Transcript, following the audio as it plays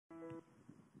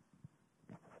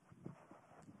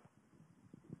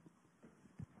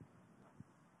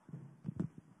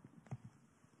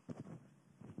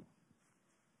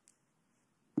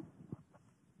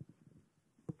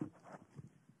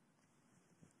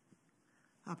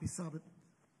Happy Sabbath,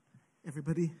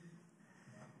 everybody.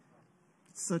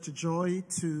 It's such a joy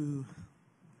to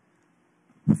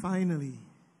finally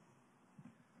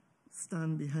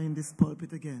stand behind this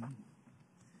pulpit again.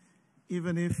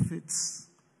 Even if it's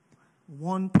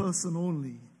one person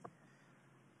only,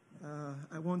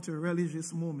 I want to relish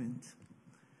this moment.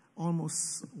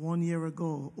 Almost 1 year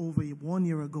ago, over 1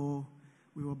 year ago,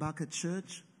 we were back at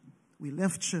church. We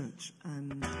left church,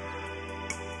 and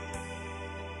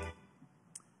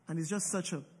it's just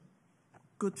such a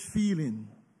good feeling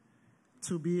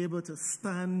to be able to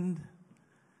stand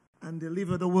and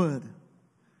deliver the word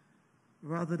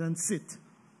rather than sit.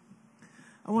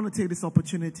 I want to take this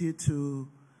opportunity to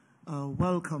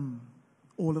welcome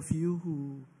all of you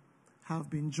who have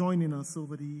been joining us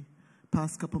over the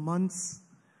past couple months.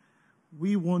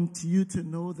 We want you to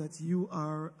know that you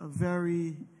are a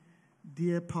very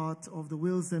dear part of the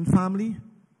Wilson family.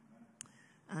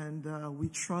 And we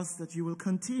trust that you will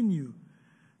continue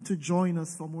to join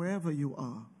us from wherever you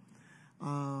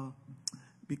are.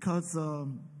 Because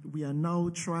we are now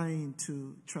trying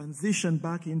to transition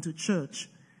back into church,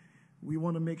 we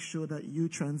want to make sure that you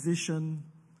transition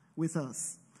with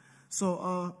us.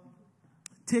 So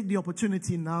take the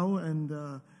opportunity now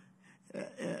and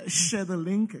share the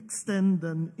link, extend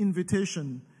an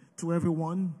invitation to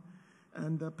everyone.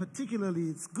 And particularly,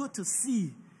 it's good to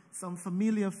see some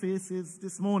familiar faces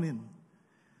this morning.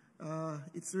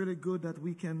 It's really good that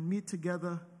we can meet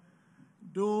together,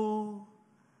 though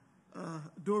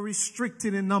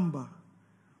restricted in number.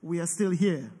 We are still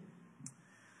here.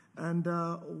 And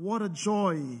what a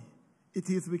joy it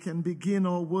is we can begin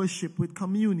our worship with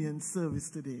communion service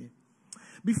today.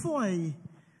 Before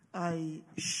I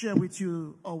share with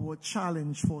you our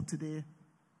challenge for today,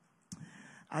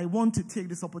 I want to take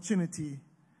this opportunity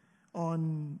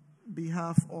on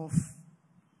behalf of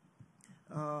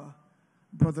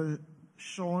Brother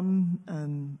Sean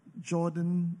and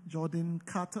Jordan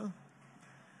Carter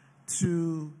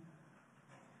to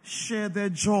share their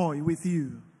joy with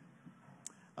you.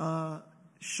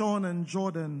 Sean and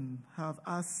Jordan have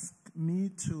asked me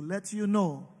to let you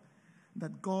know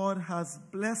that God has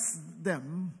blessed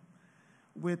them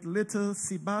with little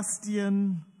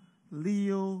Sebastian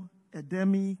Leo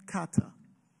Edemi Carter.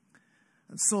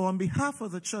 And so on behalf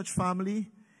of the church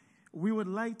family, we would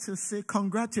like to say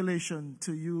congratulations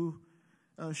to you,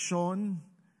 Sean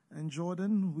and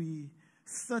Jordan. We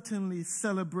certainly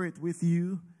celebrate with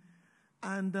you.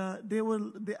 And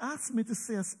they asked me to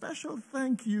say a special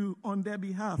thank you on their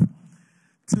behalf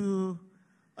to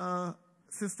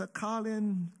Sister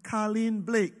Carlene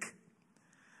Blake,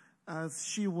 as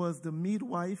she was the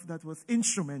midwife that was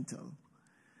instrumental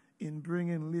in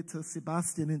bringing little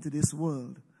Sebastian into this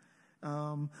world.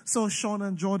 So Sean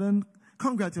and Jordan,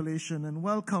 congratulations and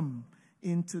welcome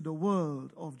into the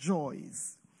world of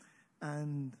joys.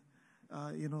 And,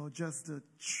 just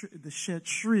the sheer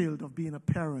thrill of being a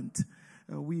parent.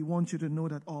 We want you to know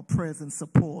that our prayers and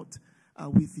support are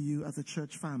with you as a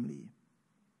church family.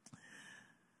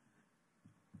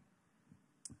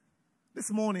 This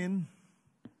morning,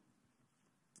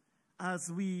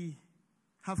 as we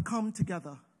have come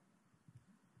together,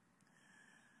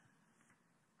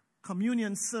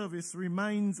 communion service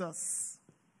reminds us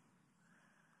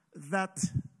that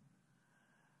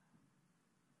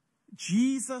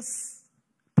Jesus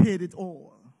paid it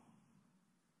all.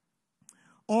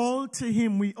 All to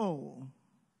him we owe.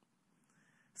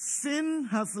 Sin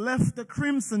has left the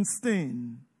crimson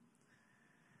stain.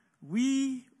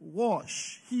 He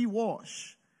wash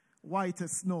white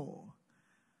as snow.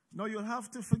 Now you'll have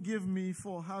to forgive me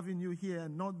for having you here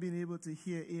and not being able to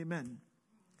hear amen.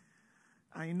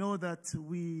 I know that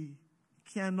we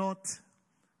cannot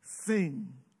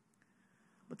sing,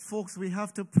 but folks, we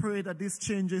have to pray that this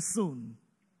changes soon.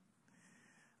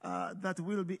 That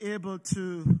we'll be able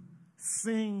to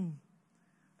sing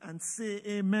and say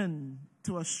amen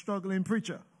to a struggling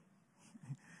preacher.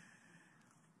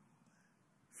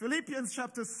 Philippians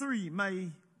chapter 3, my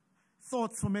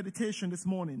thoughts for meditation this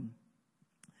morning.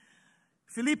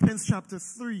 Philippians chapter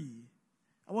 3,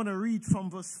 I want to read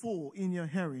from verse 4 in your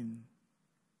hearing.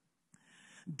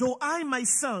 Though I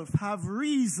myself have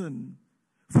reason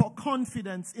for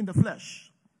confidence in the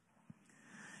flesh,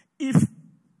 if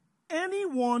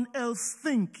anyone else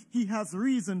think he has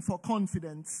reason for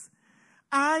confidence,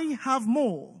 I have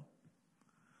more.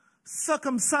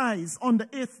 Circumcised on the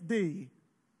 8th day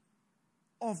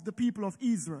of the people of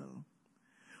Israel,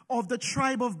 of the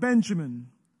tribe of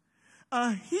Benjamin,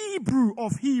 a Hebrew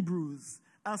of Hebrews,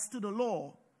 as to the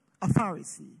law, a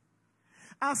Pharisee,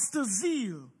 as to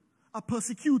zeal, a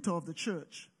persecutor of the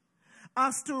church,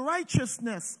 as to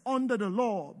righteousness under the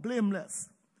law, blameless.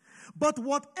 But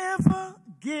whatever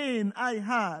gain I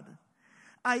had,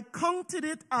 I counted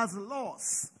it as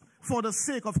loss for the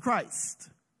sake of Christ.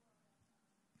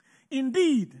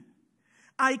 Indeed,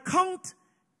 I count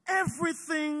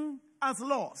everything as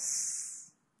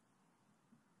loss.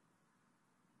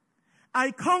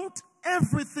 I count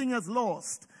everything as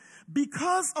lost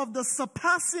because of the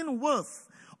surpassing worth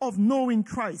of knowing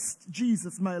Christ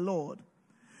Jesus my Lord.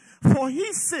 For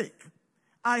his sake,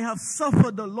 I have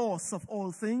suffered the loss of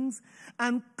all things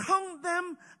and count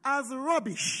them as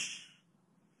rubbish,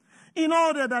 in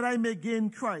order that I may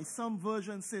gain Christ. Some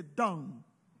versions say dung.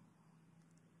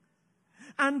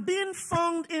 And being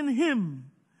found in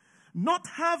him, not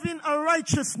having a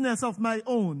righteousness of my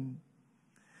own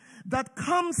that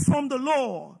comes from the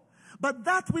law, but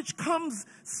that which comes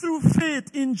through faith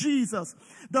in Jesus,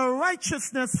 the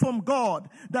righteousness from God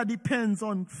that depends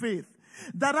on faith,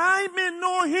 that I may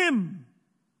know him,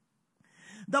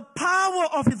 the power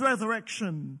of his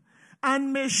resurrection,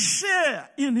 and may share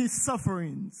in his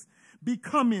sufferings,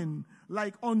 becoming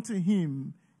like unto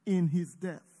him in his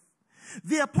death.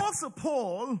 The Apostle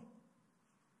Paul,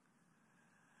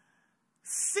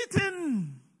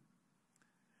 sitting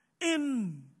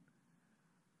in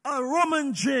a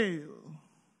Roman jail,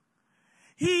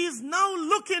 he is now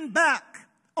looking back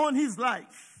on his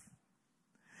life.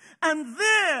 And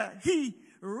there he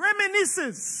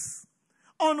reminisces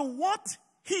on what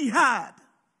he had.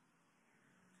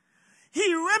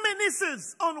 He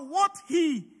reminisces on what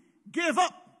he gave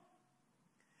up.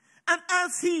 And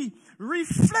as he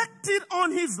reflected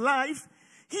on his life,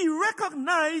 he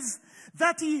recognized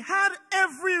that he had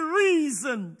every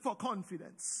reason for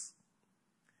confidence.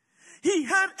 He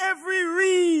had every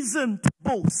reason to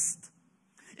boast.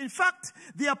 In fact,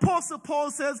 the Apostle Paul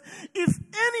says, if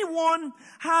anyone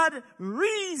had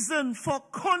reason for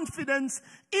confidence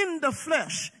in the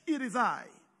flesh, it is I.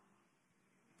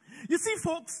 You see,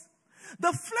 folks,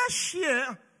 the flesh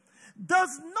here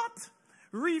does not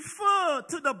refer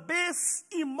to the base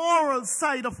immoral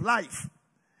side of life.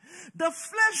 The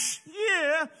flesh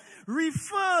here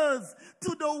refers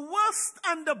to the worst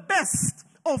and the best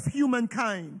of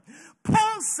humankind.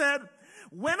 Paul said,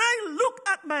 when I look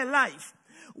at my life,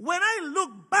 when I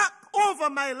look back over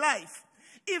my life,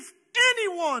 if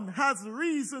anyone has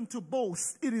reason to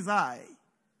boast, it is I.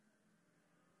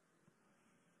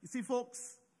 You see,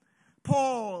 folks,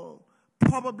 Paul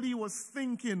probably was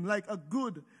thinking like a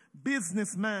good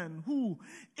businessman who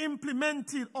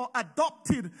implemented or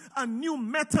adopted a new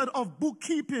method of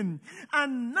bookkeeping.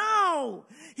 And now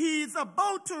he is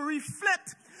about to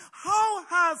reflect, how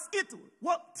has it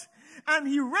worked? And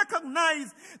he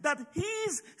recognized that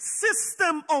his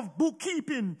system of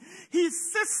bookkeeping,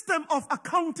 his system of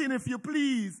accounting, if you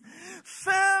please,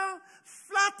 fell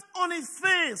flat on his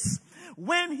face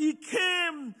when he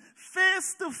came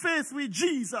face to face with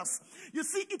Jesus. You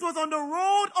see, it was on the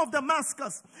road of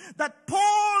Damascus that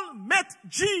Paul met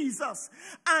Jesus,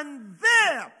 and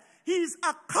there his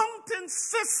accounting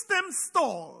system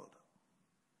stalled.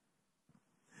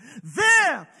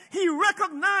 There, he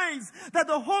recognized that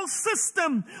the whole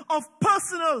system of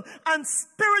personal and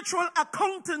spiritual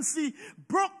accountancy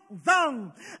broke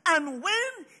down. And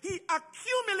when he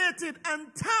accumulated and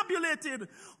tabulated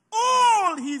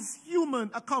all his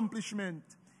human accomplishment,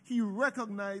 he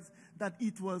recognized that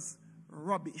it was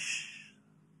rubbish.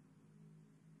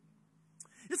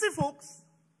 You see, folks,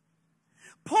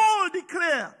 Paul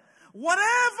declared, whatever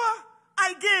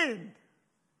I gained,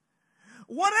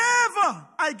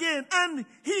 and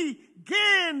he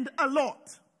gained a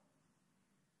lot.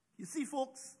 You see,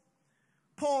 folks,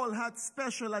 Paul had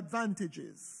special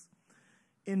advantages.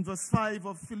 In verse 5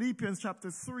 of Philippians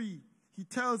chapter 3, he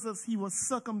tells us he was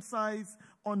circumcised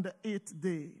on the 8th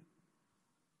day.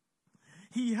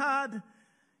 He had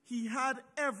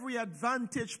every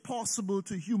advantage possible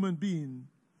to human being.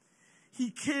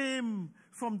 He came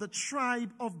from the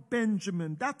tribe of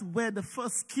Benjamin. That's where the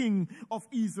first king of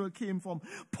Israel came from.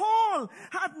 Paul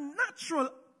had natural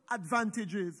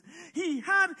advantages. He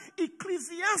had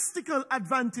ecclesiastical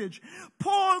advantage.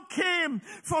 Paul came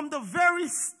from the very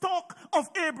stock of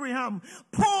Abraham.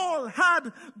 Paul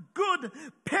had good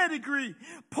pedigree.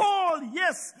 Paul,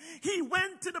 yes, he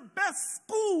went to the best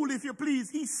school, if you please.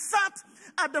 He sat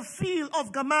at the field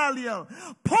of Gamaliel.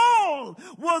 Paul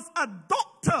was a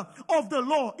doctor of the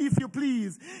law, if you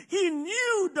please. He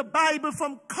knew the Bible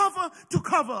from cover to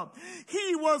cover.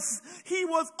 He was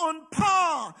on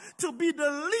par to be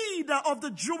the leader of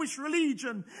the Jewish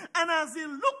religion. And as he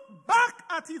looked back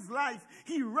at his life,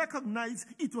 he recognized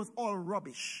it was all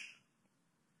rubbish.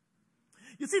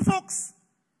 You see, folks,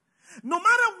 no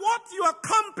matter what you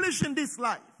accomplish in this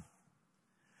life,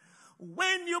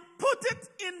 when you put it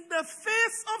in the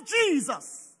face of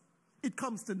Jesus, it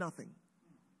comes to nothing.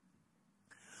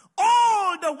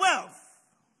 All the wealth,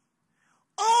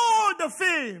 all the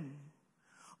fame,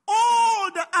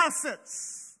 all the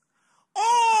assets,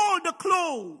 all the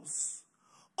clothes,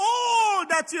 all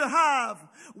that you have,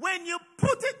 when you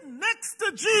put it next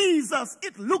to Jesus,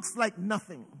 it looks like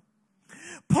nothing.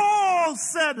 Paul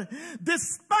said,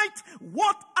 despite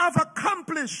what I've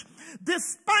accomplished,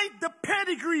 despite the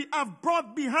pedigree I've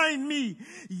brought behind me,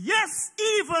 yes,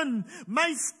 even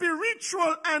my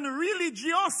spiritual and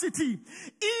religiosity,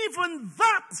 even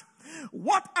that,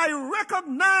 what I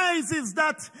recognize is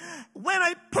that when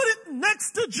I put it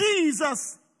next to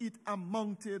Jesus, it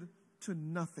amounted to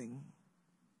nothing.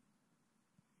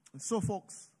 And so,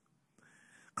 folks,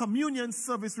 communion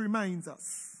service reminds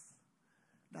us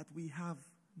that we have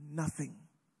nothing.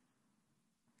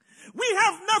 We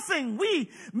have nothing.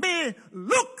 We may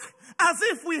look as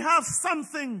if we have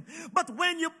something, but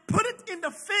when you put it in the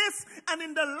face and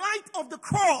in the light of the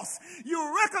cross,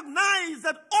 you recognize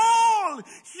that all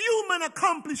human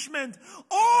accomplishment,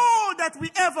 all that we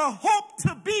ever hope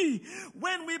to be,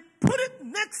 when we put it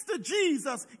next to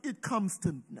Jesus, it comes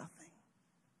to nothing.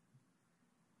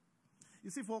 You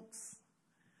see, folks,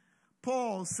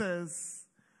 Paul says,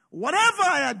 whatever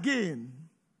I had gained,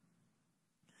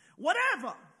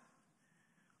 whatever,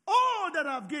 all that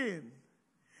I've gained,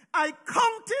 I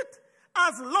count it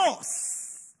as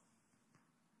loss.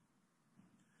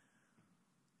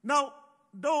 Now,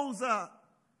 those are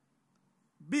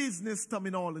business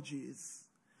terminologies.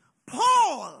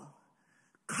 Paul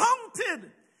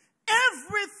counted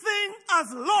everything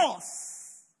as loss.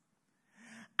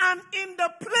 And in the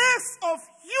place of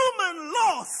human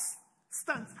loss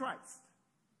stands Christ.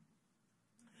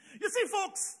 You see,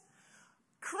 folks,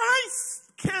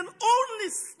 Christ can only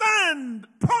stand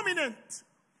prominent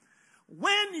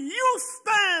when you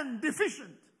stand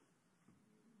deficient.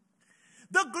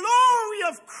 The glory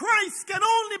of Christ can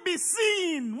only be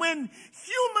seen when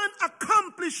human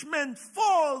accomplishment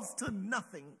falls to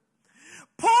nothing.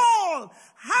 Paul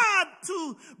had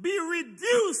to be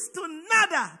reduced to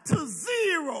nada, to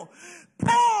zero.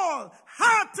 Paul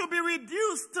had to be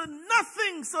reduced to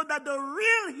nothing so that the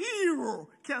real hero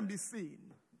can be seen.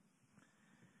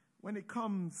 When it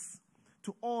comes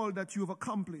to all that you've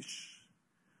accomplished,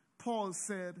 Paul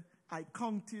said, I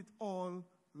count it all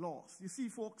loss. You see,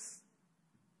 folks,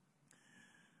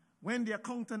 when the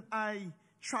accountant eye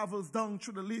travels down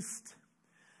through the list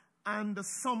and the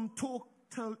sum total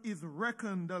is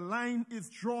reckoned, the line is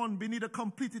drawn beneath a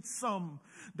completed sum,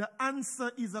 the answer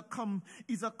is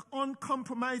an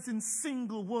uncompromising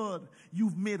single word: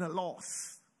 you've made a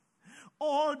loss.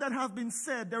 All that has been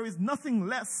said, there is nothing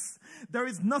less. There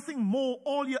is nothing more.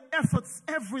 All your efforts,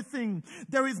 everything.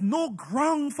 There is no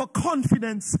ground for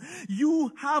confidence.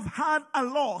 You have had a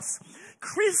loss.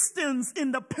 Christians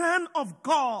in the plan of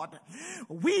God,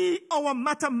 our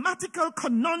mathematical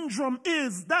conundrum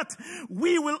is that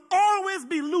we will always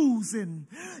be losing.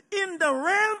 In the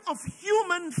realm of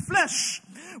human flesh,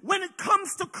 when it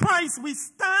comes to Christ, we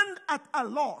stand at a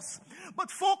loss.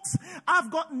 But folks, I've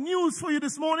got news for you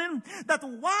this morning, that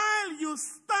while you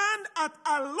stand at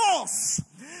a loss,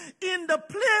 in the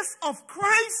place of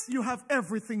Christ, you have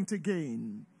everything to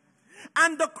gain.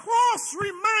 And the cross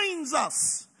reminds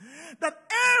us that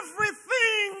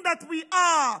everything that we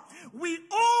are, we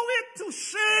owe it to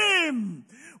shame.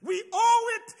 We owe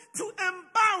it to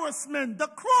embarrassment. The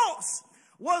cross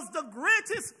was the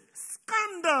greatest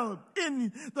scandal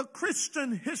in the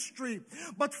Christian history.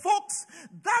 But folks,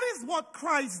 that is what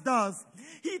Christ does.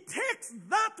 He takes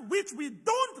that which we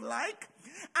don't like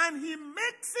and he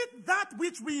makes it that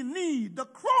which we need. The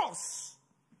cross,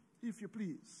 if you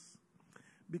please,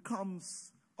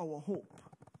 becomes our hope.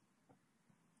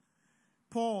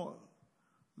 Paul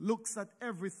looks at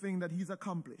everything that he's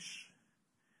accomplished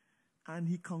and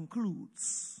he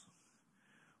concludes,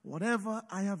 whatever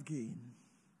I have gained,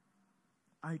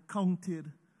 I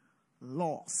counted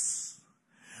loss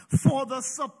for the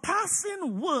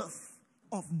surpassing worth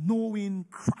of knowing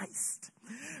Christ.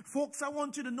 Folks, I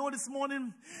want you to know this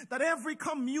morning that every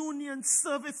communion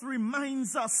service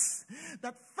reminds us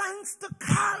that thanks to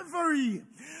Calvary,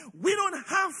 we don't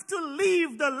have to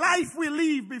live the life we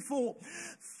lived before.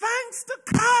 Thanks to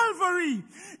Calvary,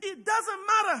 it doesn't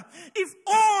matter if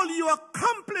all you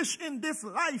accomplish in this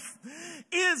life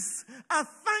is a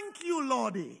thank you,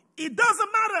 Lordy. It doesn't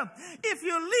matter if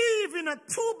you live in a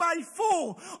 2x4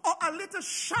 or a little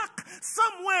shack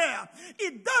somewhere.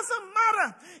 It doesn't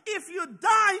matter if you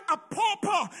die a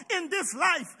pauper in this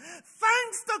life.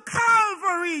 Thanks to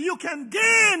Calvary, you can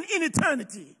gain in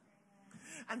eternity.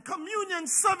 And communion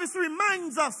service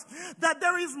reminds us that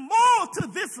there is more to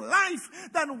this life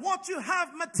than what you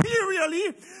have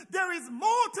materially. There is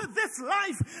more to this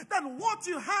life than what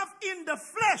you have in the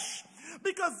flesh.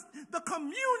 Because the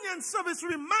communion service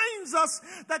reminds us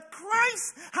that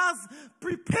Christ has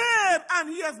prepared and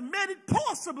he has made it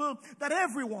possible that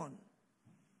everyone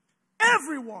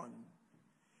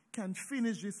can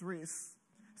finish this race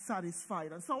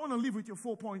satisfied. And so I want to leave with you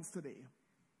 4 points today.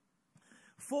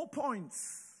 4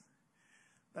 points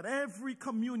that every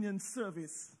communion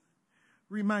service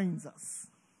reminds us.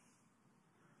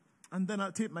 And then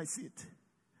I'll take my seat.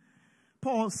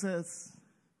 Paul says,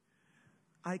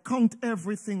 I count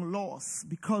everything lost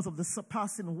because of the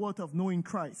surpassing worth of knowing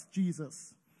Christ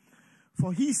Jesus.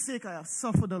 For his sake I have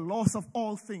suffered the loss of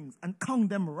all things and count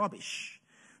them rubbish,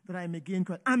 that I may gain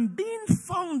Christ. And being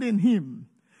found in him,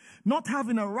 not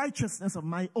having a righteousness of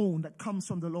my own that comes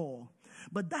from the law,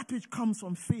 but that which comes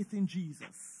from faith in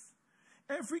Jesus.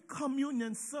 Every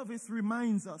communion service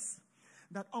reminds us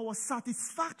that our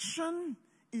satisfaction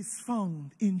is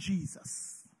found in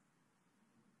Jesus.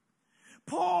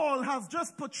 Paul has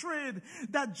just portrayed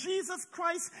that Jesus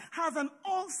Christ has an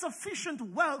all-sufficient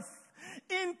wealth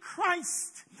in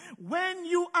Christ. When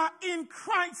you are in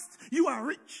Christ, you are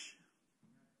rich.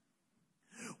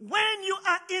 When you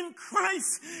are in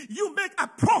Christ, you make a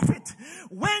profit.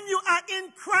 When you are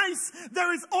in Christ,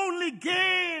 there is only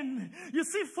gain. You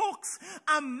see, folks,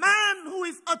 a man who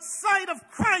is outside of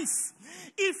Christ,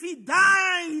 if he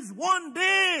dies one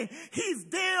day, his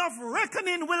day of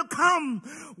reckoning will come.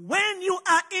 When you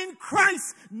are in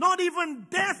Christ, not even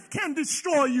death can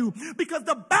destroy you. Because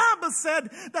the Bible said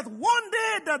that one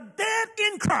day the dead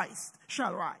in Christ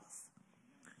shall rise.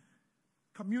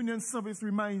 Communion service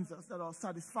reminds us that our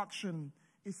satisfaction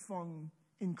is found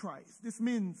in Christ. This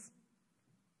means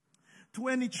to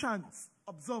any chance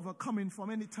observer coming from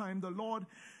any time, the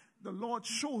Lord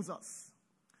shows us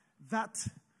that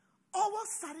our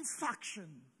satisfaction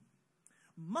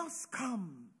must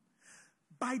come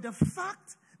by the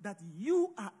fact that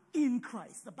you are in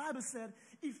Christ. The Bible said,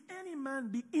 if any man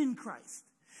be in Christ,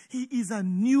 he is a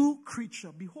new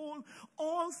creature. Behold,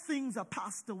 all things are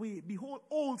passed away. Behold,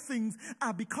 all things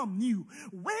are become new.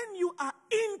 When you are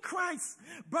in Christ,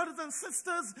 brothers and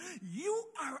sisters, you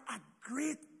are a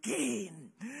great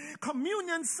gain.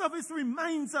 Communion service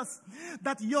reminds us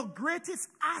that your greatest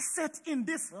asset in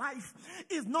this life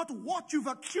is not what you've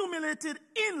accumulated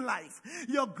in life.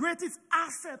 Your greatest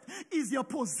asset is your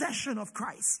possession of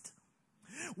Christ.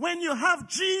 When you have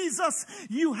Jesus,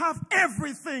 you have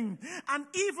everything. And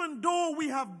even though we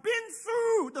have been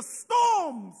through the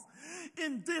storms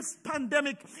in this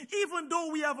pandemic, even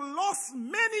though we have lost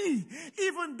many,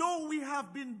 even though we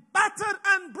have been battered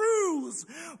and bruised,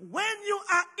 when you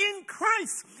are in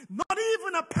Christ, not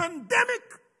even a pandemic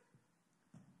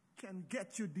can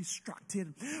get you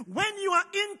distracted. When you are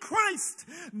in Christ,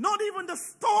 not even the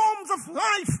storms of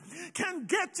life can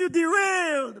get you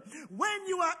derailed. When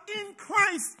you are in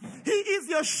Christ, he is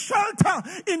your shelter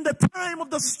in the time of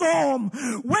the storm.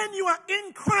 When you are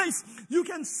in Christ, you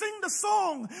can sing the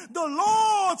song, the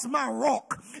Lord's my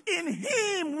rock. In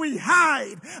him we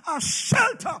hide, a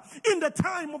shelter in the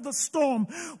time of the storm.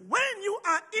 When you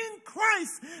are in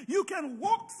Christ, you can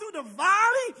walk through the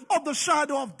valley of the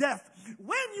shadow of death.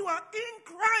 When you are in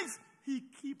Christ, he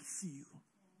keeps you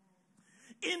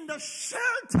in the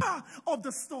shelter of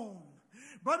the storm.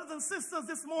 Brothers and sisters,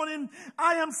 this morning,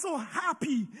 I am so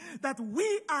happy that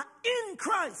we are in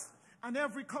Christ. And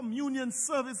every communion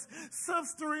service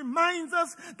serves to remind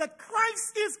us that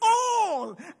Christ is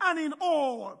all and in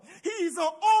all. He is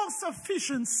our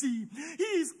all-sufficiency. He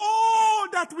is all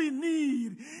that we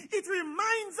need. It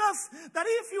reminds us that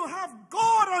if you have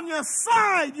God on your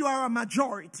side, you are a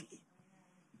majority.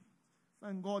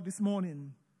 Thank God this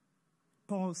morning,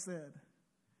 Paul said,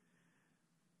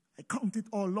 I count it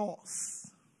all loss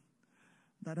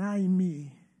that I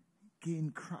may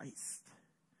gain Christ.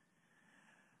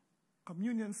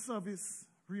 Communion service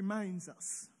reminds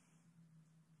us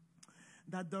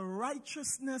that the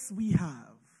righteousness we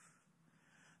have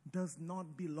does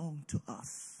not belong to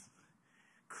us.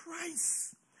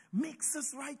 Christ makes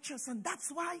us righteous, and that's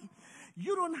why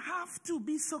you don't have to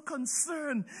be so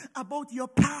concerned about your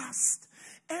past.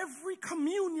 Every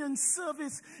communion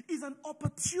service is an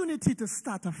opportunity to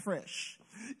start afresh.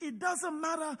 It doesn't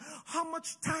matter how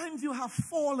much times you have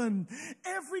fallen.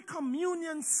 Every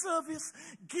communion service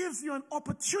gives you an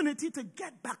opportunity to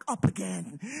get back up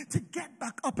again. To get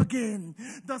back up again.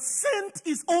 The saint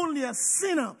is only a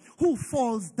sinner who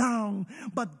falls down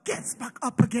but gets back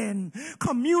up again.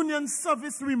 Communion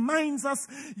service reminds us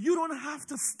you don't have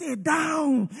to stay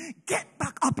down. Get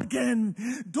back up again.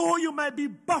 Though you might be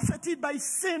buffeted by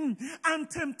sin and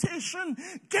temptation,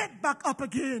 get back up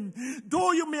again.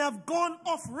 Though you may have gone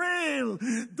off rail,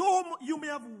 though you may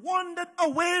have wandered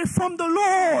away from the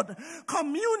Lord,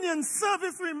 communion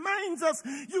service reminds us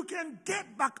you can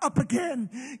get back up again.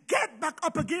 Get back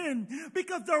up again,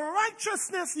 because the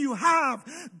righteousness you have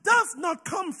does not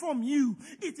come from you.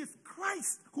 It is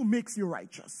Christ who makes you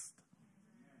righteous.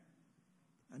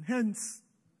 And hence,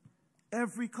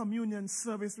 every communion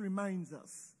service reminds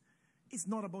us it's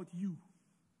not about you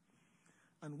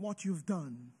and what you've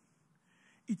done.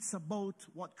 It's about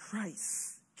what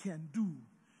Christ can do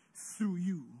through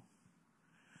you.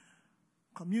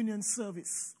 Communion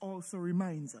service also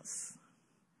reminds us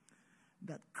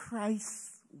that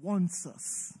Christ wants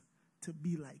us to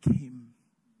be like him.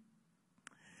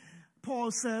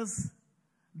 Paul says,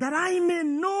 that I may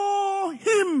know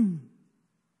him.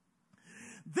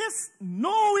 This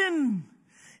knowing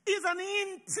is an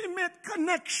intimate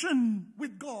connection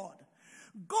with God.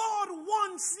 God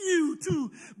wants you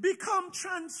to become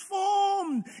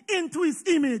transformed into his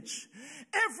image.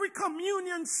 Every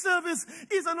communion service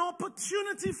is an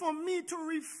opportunity for me to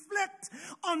reflect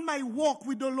on my walk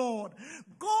with the Lord.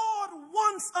 God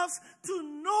wants us to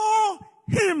know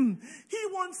him. He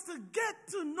wants to get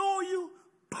to know you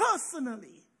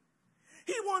personally.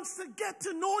 He wants to get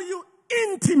to know you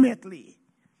intimately.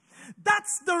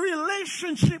 That's the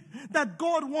relationship that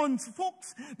God wants.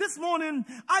 Folks, this morning,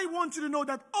 I want you to know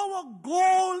that our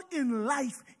goal in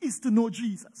life is to know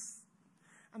Jesus.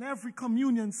 And every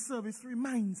communion service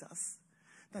reminds us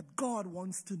that God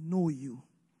wants to know you.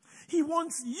 He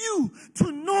wants you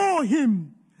to know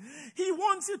him. He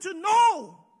wants you to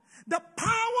know the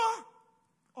power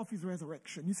of his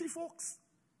resurrection. You see, folks,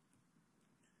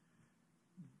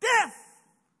 death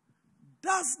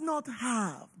does not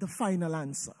have the final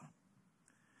answer.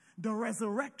 The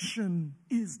resurrection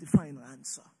is the final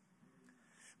answer.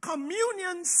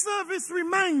 Communion service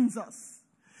reminds us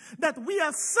that we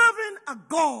are serving a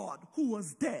God who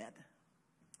was dead,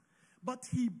 but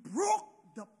he broke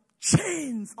the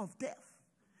chains of death.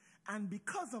 And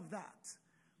because of that,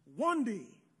 one day,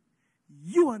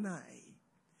 you and I,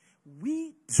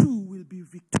 we too will be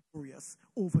victorious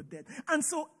over death. And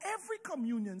so every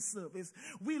communion service,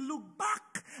 we look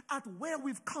back at where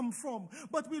we've come from,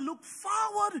 but we look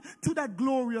forward to that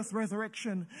glorious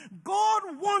resurrection. God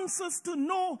wants us to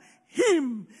know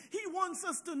him. He wants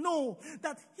us to know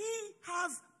that he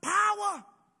has power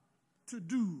to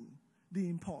do the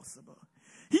impossible.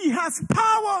 He has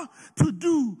power to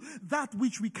do that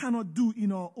which we cannot do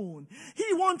in our own.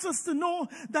 He wants us to know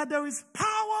that there is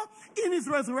power in his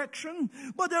resurrection,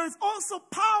 but there is also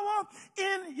power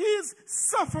in his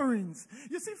sufferings.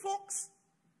 You see, folks,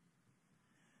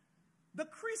 the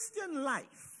Christian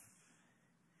life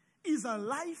is a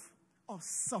life of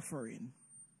suffering.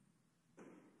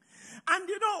 And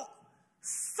you know,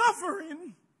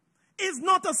 suffering is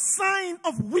not a sign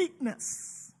of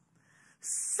weakness.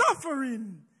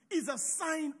 Suffering is a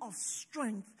sign of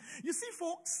strength. You see,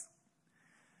 folks,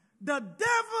 the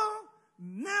devil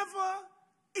never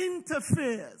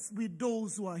interferes with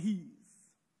those who are his.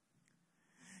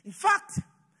 In fact,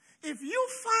 if you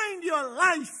find your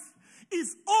life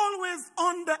is always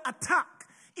under attack,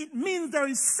 it means there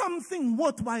is something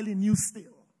worthwhile in you still.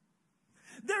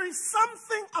 There is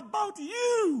something about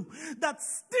you that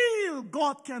still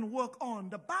God can work on.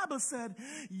 The Bible said,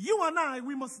 you and I,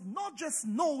 we must not just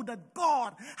know that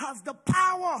God has the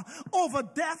power over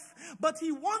death, but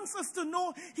he wants us to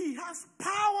know he has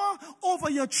power over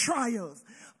your trials,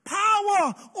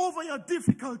 power over your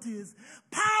difficulties,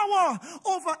 power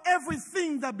over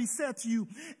everything that besets you.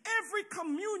 Every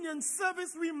communion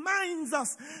service reminds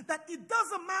us that it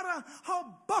doesn't matter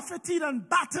how buffeted and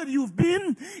battered you've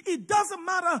been. It doesn't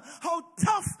matter how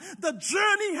tough the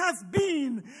journey has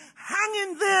been. Hang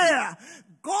in there.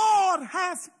 God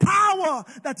has power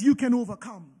that you can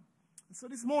overcome. So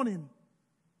this morning,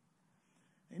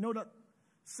 I know that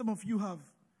some of you have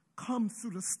come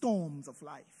through the storms of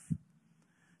life.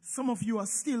 Some of you are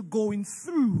still going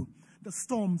through the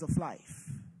storms of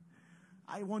life.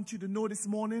 I want you to know this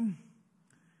morning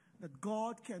that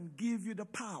God can give you the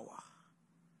power.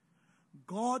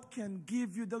 God can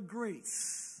give you the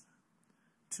grace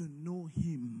to know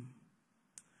him.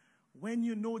 When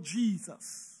you know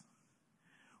Jesus,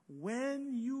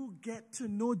 when you get to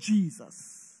know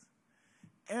Jesus,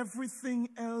 everything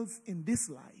else in this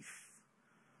life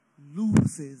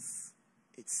loses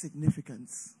its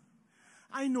significance.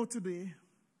 I know today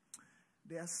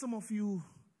there are some of you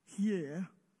here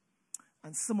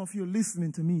and some of you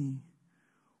listening to me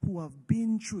who have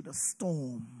been through the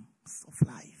storms of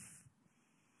life.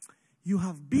 You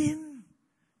have been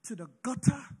to the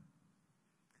gutter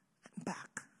and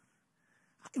back.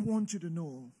 I want you to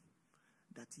know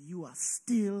that you are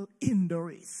still in the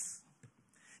race.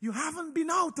 You haven't been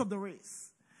out of the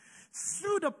race.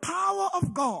 Through the power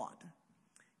of God,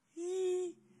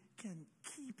 He can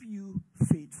keep you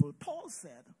faithful. Paul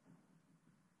said,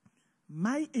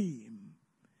 my aim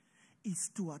is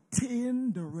to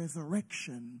attain the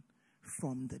resurrection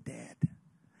from the dead.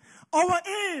 Our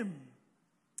aim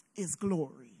is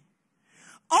glory.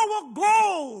 Our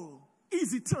goal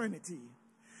is eternity.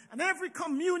 And every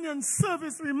communion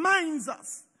service reminds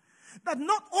us that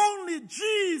not only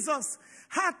Jesus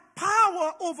had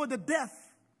power over the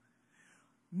death,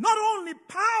 not only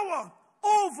power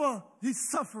over his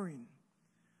suffering,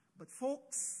 but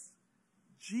folks,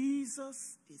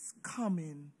 Jesus is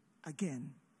coming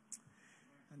again.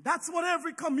 And that's what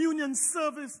every communion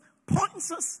service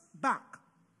points us back.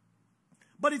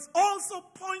 But it also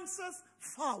points us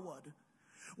forward.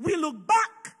 We look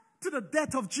back to the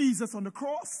death of Jesus on the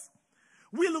cross.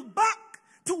 We look back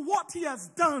to what he has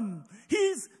done,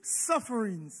 his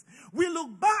sufferings. We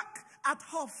look back at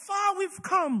how far we've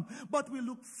come, but we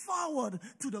look forward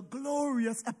to the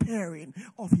glorious appearing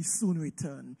of his soon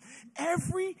return.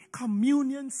 Every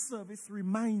communion service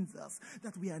reminds us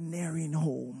that we are nearing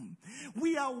home.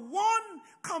 We are one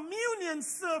communion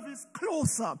service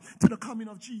closer to the coming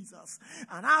of Jesus.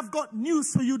 And I've got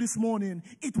news for you this morning.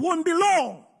 It won't be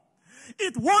long.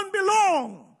 It won't be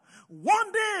long.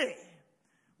 One day,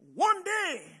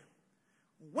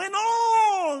 when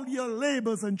all your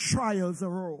labors and trials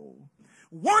are over,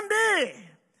 one day,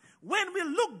 when we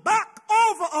look back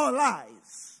over our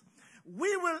lives,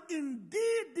 we will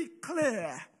indeed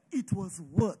declare it was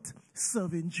worth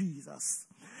serving Jesus.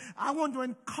 I want to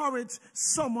encourage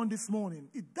someone this morning.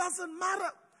 It doesn't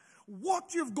matter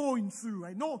what you're going through.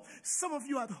 I know some of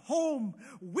you at home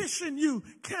wishing you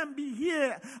can be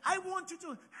here. I want you to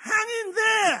hang in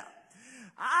there.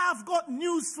 I've got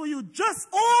news for you. Just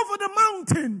over the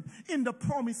mountain in the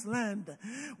promised land,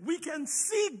 we can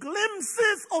see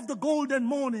glimpses of the golden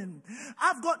morning.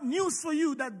 I've got news for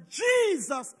you that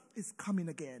Jesus is coming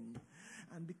again.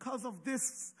 And because of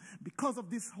this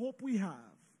hope we have,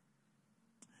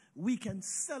 we can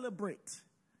celebrate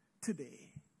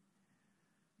today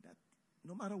that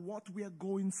no matter what we are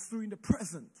going through in the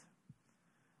present,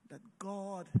 that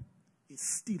God is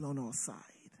still on our side.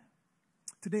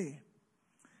 Today,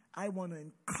 I want to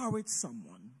encourage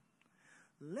someone.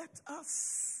 Let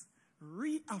us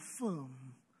reaffirm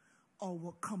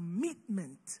our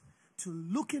commitment to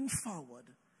looking forward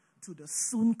to the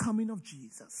soon coming of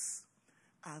Jesus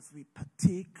as we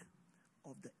partake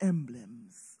of the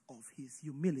emblems of his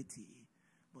humility,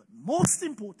 but most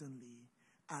importantly,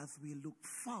 as we look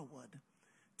forward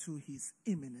to his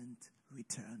imminent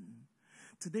return.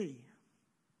 Today,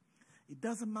 it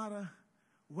doesn't matter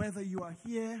whether you are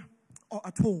here or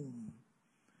at home,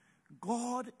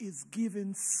 God is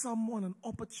giving someone an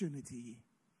opportunity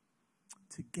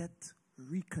to get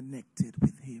reconnected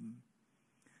with him.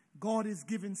 God is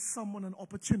giving someone an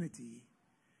opportunity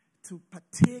to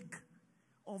partake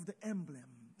of the emblems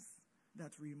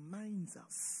that reminds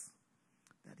us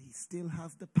that he still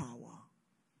has the power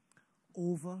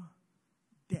over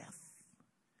death,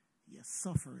 your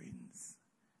sufferings,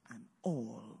 and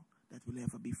all that will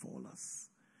ever befall us.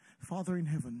 Father in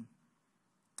heaven,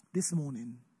 this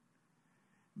morning,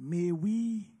 may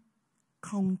we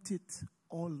count it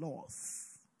all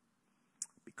loss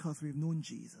because we've known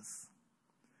Jesus.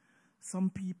 Some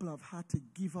people have had to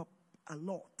give up a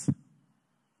lot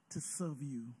to serve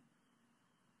you.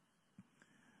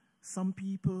 Some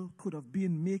people could have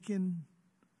been making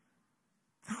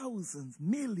thousands,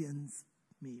 millions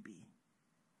maybe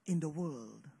in the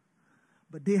world,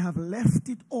 but they have left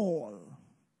it all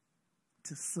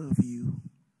to serve you.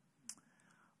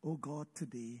 Oh God,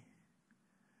 today,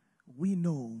 we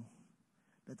know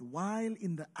that while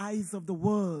in the eyes of the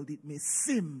world it may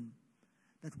seem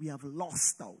that we have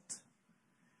lost out,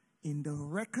 in the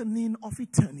reckoning of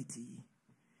eternity,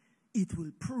 it will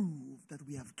prove that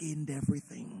we have gained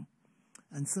everything.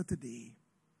 And so today,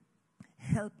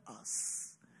 help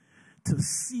us to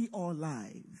see our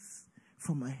lives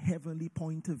from a heavenly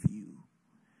point of view.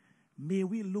 May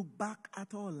we look back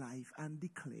at our life and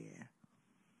declare,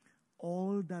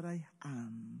 all that I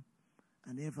am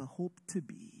and ever hope to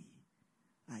be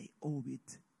I owe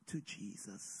it to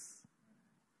Jesus.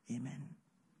 Amen.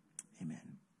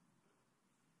 Amen.